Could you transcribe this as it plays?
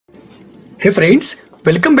Hey friends,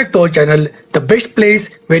 welcome back to our channel, the best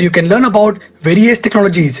place where you can learn about various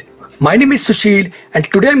technologies. My name is Sushil and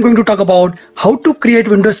today I'm going to talk about how to create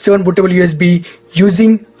Windows 7 bootable USB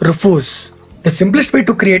using Rufus. The simplest way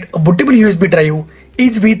to create a bootable USB drive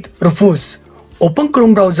is with Rufus. Open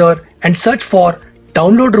Chrome browser and search for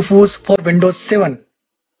Download Rufus for Windows 7.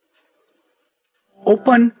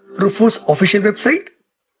 Open Rufus official website.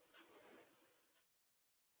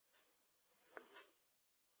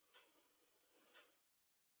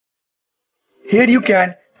 Here you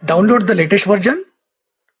can download the latest version.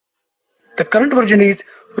 The current version is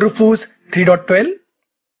Rufus 3.12.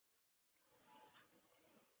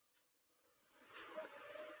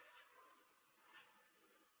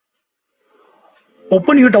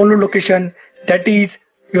 Open your download location, that is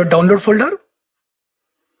your download folder.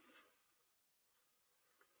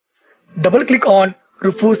 Double click on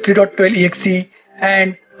Rufus 3.12 exe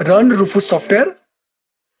and run Rufus software.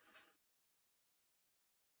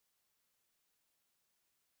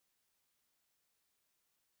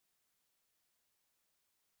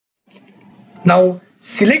 Now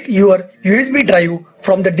select your USB drive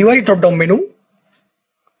from the device drop-down menu.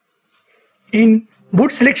 In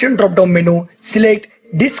boot selection drop-down menu, select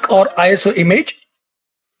disk or ISO image.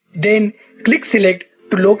 Then click select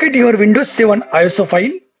to locate your Windows 7 ISO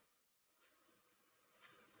file.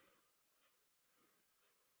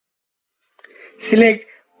 Select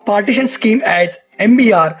partition scheme as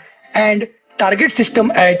MBR and target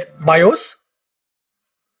system as BIOS.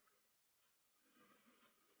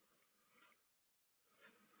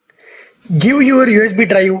 Give your USB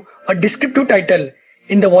drive a descriptive title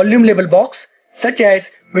in the volume label box such as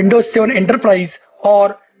Windows 7 Enterprise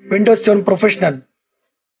or Windows 7 Professional.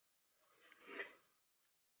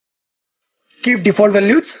 Keep default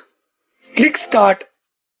values. Click Start.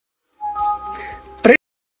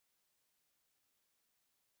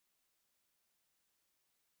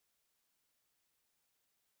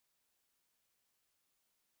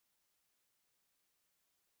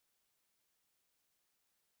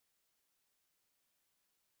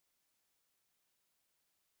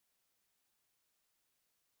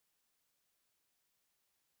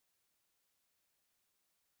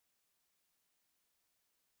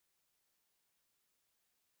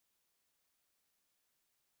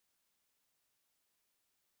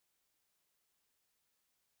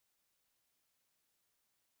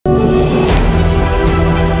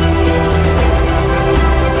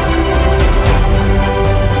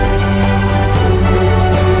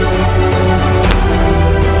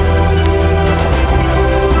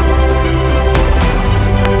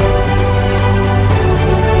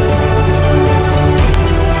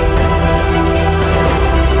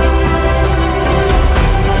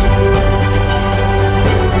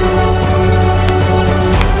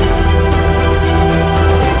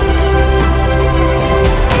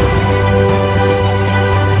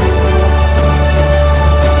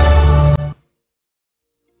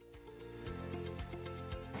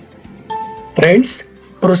 Friends,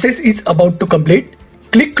 process is about to complete.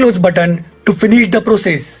 Click close button to finish the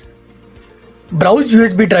process. Browse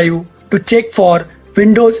USB drive to check for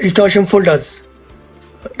Windows installation folders.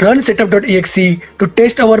 Run setup.exe to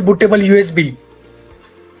test our bootable USB.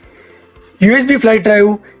 USB flash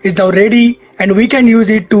drive is now ready and we can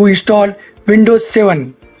use it to install Windows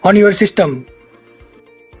 7 on your system.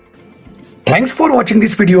 Thanks for watching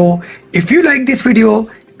this video. If you like this video,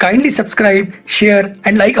 kindly subscribe, share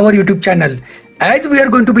and like our YouTube channel, as we are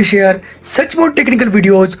going to be share such more technical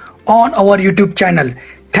videos on our YouTube channel.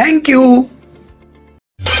 Thank you.